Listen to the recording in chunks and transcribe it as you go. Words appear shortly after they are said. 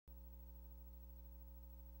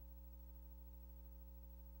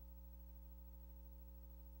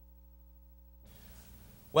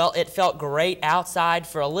Well, it felt great outside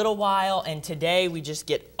for a little while, and today we just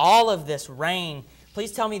get all of this rain.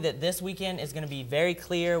 Please tell me that this weekend is going to be very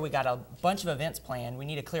clear. We got a bunch of events planned. We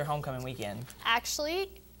need a clear homecoming weekend. Actually,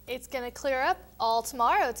 it's going to clear up all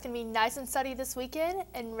tomorrow. It's going to be nice and sunny this weekend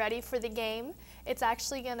and ready for the game. It's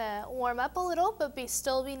actually going to warm up a little, but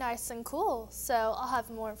still be nice and cool. So I'll have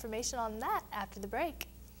more information on that after the break.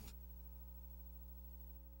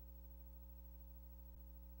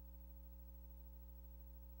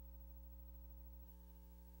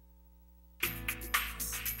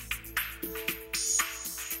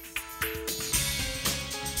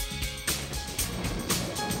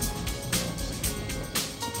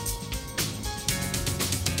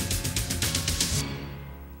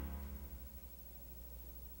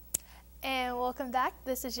 Welcome back.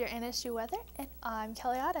 This is your NSU weather, and I'm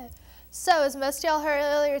Kelly Otto. So, as most of y'all heard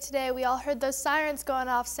earlier today, we all heard those sirens going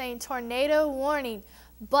off saying tornado warning,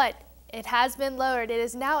 but it has been lowered. It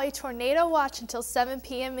is now a tornado watch until 7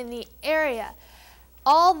 p.m. in the area.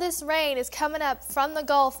 All this rain is coming up from the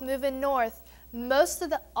Gulf, moving north.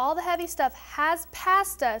 All the heavy stuff has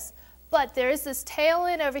passed us, but there is this tail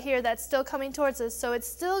end over here that's still coming towards us, so it's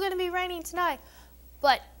still going to be raining tonight,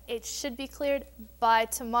 but it should be cleared by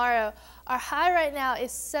tomorrow. Our high right now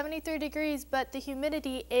is 73 degrees, but the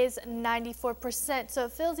humidity is 94%, so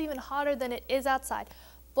it feels even hotter than it is outside.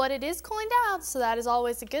 But it is cooling down, so that is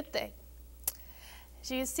always a good thing.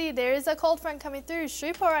 As you can see, there is a cold front coming through.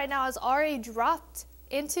 Shreveport right now has already dropped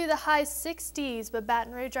into the high 60s, but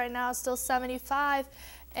Baton Rouge right now is still 75,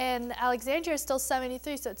 and Alexandria is still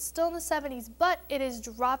 73, so it's still in the 70s, but it is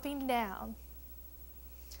dropping down.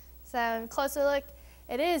 So, closer look.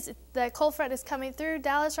 The cold front is coming through.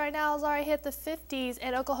 Dallas right now has already hit the 50s,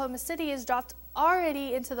 and Oklahoma City has dropped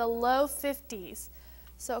already into the low 50s.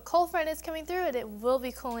 So a cold front is coming through, and it will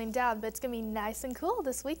be cooling down, but it's going to be nice and cool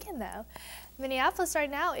this weekend, though. Minneapolis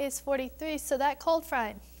right now is 43, so that cold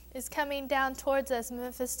front is coming down towards us.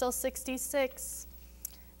 Memphis still 66.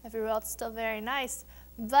 Everywhere else still very nice,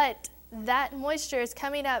 but that moisture is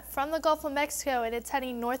coming up from the Gulf of Mexico, and it's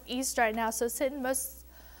heading northeast right now, so it's hitting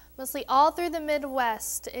mostly all through the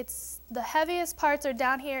Midwest. The heaviest parts are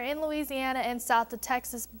down here in Louisiana and south of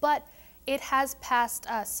Texas, but it has passed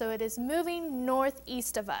us, so it is moving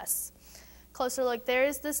northeast of us. Closer look, there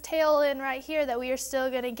is this tail end right here that we are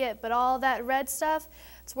still going to get, but all that red stuff,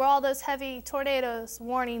 it's where all those heavy tornadoes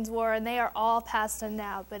warnings were, and they are all past them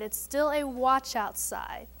now, but it's still a watch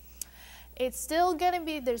outside. It's still going to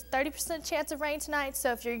be, there's 30% chance of rain tonight,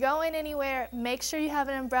 so if you're going anywhere, make sure you have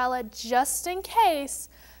an umbrella just in case,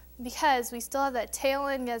 because we still have that tail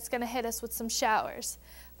end that's going to hit us with some showers.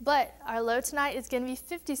 But our low tonight is going to be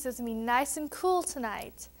 50, so it's going to be nice and cool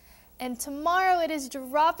tonight. And tomorrow it is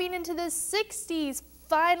dropping into the 60s.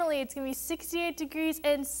 Finally, it's going to be 68 degrees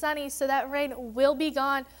and sunny, so that rain will be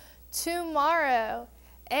gone tomorrow.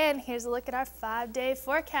 And here's a look at our 5-day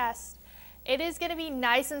forecast. It is going to be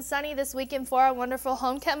nice and sunny this weekend for our wonderful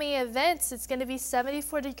homecoming events. It's going to be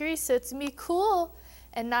 74 degrees, so it's going to be cool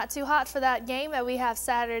and not too hot for that game that we have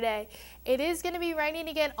Saturday. It is going to be raining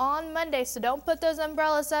again on Monday, so don't put those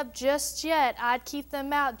umbrellas up just yet. I'd keep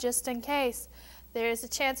them out just in case. There is a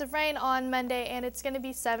chance of rain on Monday, and it's going to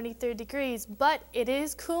be 73 degrees, but it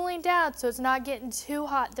is cooling down, so it's not getting too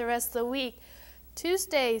hot the rest of the week.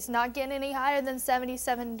 Tuesday's not getting any higher than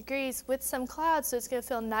 77 degrees with some clouds, so it's going to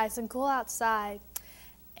feel nice and cool outside.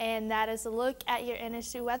 And that is a look at your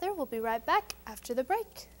NSU weather. We'll be right back after the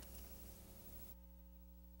break.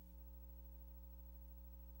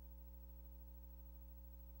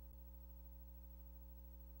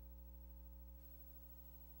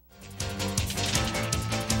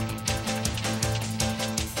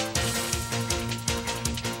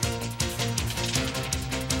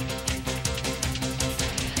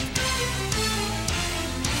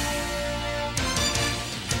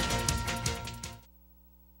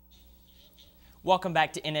 Welcome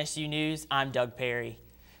back to NSU News. I'm Doug Perry.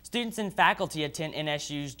 Students and faculty attend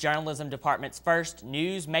NSU's Journalism Department's first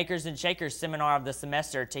News Makers and Shakers seminar of the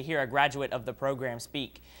semester to hear a graduate of the program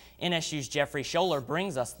speak. NSU's Jeffrey Scholler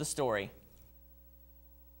brings us the story.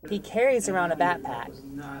 He carries around a backpack,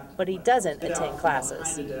 but he doesn't attend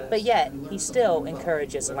classes. But yet, he still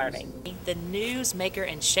encourages learning. The News Maker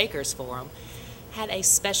and Shakers Forum had a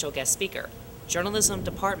special guest speaker. Journalism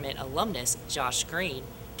Department alumnus Josh Green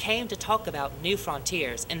came to talk about new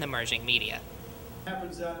frontiers in the emerging media.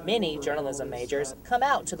 Many journalism majors come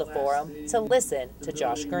out to the forum to listen to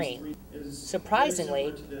Josh Green.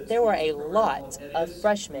 Surprisingly, there were a lot of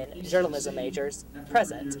freshman journalism majors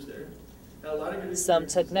present. Some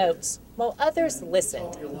took notes, while others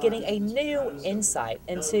listened, getting a new insight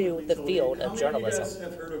into the field of journalism. Many of us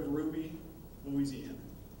have heard of Ruby, Louisiana.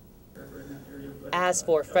 As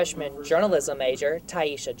for freshman journalism major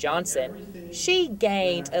Taisha Johnson, she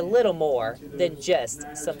gained a little more than just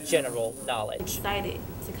some general knowledge. Excited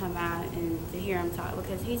to come out and to hear him talk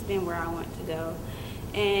because he's been where I want to go.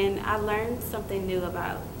 And I learned something new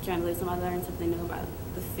about journalism. I learned something new about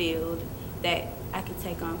the field that I could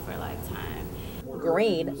take on for a lifetime.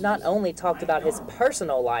 Green not only talked about his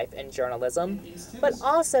personal life in journalism, but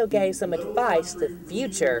also gave some advice to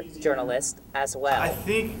future journalists as well. I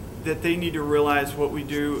think that they need to realize what we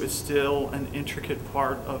do is still an intricate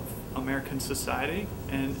part of American society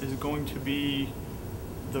and is going to be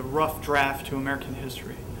the rough draft to American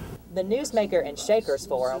history. The Newsmaker and Shakers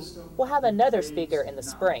Forum will have another speaker in the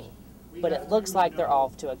spring, but it looks like they're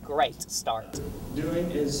off to a great start.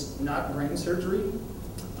 Doing is not brain surgery.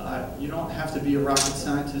 You don't have to be a rocket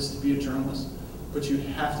scientist to be a journalist, but you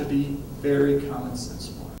have to be very common sense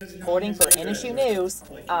smart. Reporting for NSU News,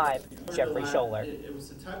 I'm Jeffrey Scholler.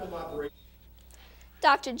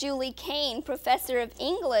 Dr. Julie Kane, professor of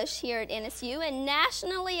English here at NSU and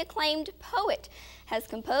nationally acclaimed poet, has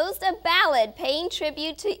composed a ballad paying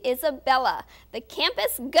tribute to Isabella, the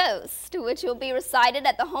campus ghost, which will be recited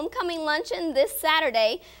at the homecoming luncheon this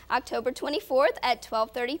Saturday, October 24th at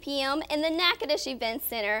 12:30 p.m. in the Natchitoches Event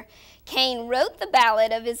Center. Kane wrote the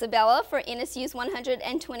ballad of Isabella for NSU's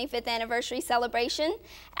 125th anniversary celebration.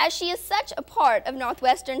 As she is such a part of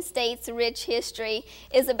Northwestern State's rich history,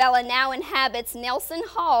 Isabella now inhabits Nelson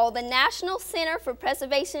Hall, the National Center for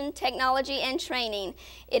Preservation, Technology, and Training.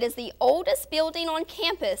 It is the oldest building on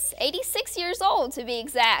campus, 86 years old to be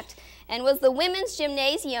exact, and was the women's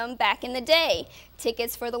gymnasium back in the day.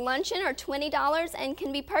 Tickets for the luncheon are $20 and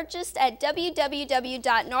can be purchased at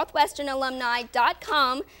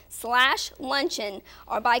www.northwesternalumni.com/luncheon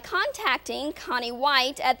or by contacting Connie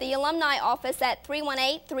White at the alumni office at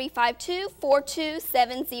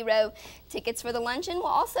 318-352-4270. Tickets for the luncheon will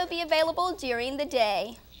also be available during the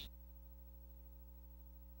day.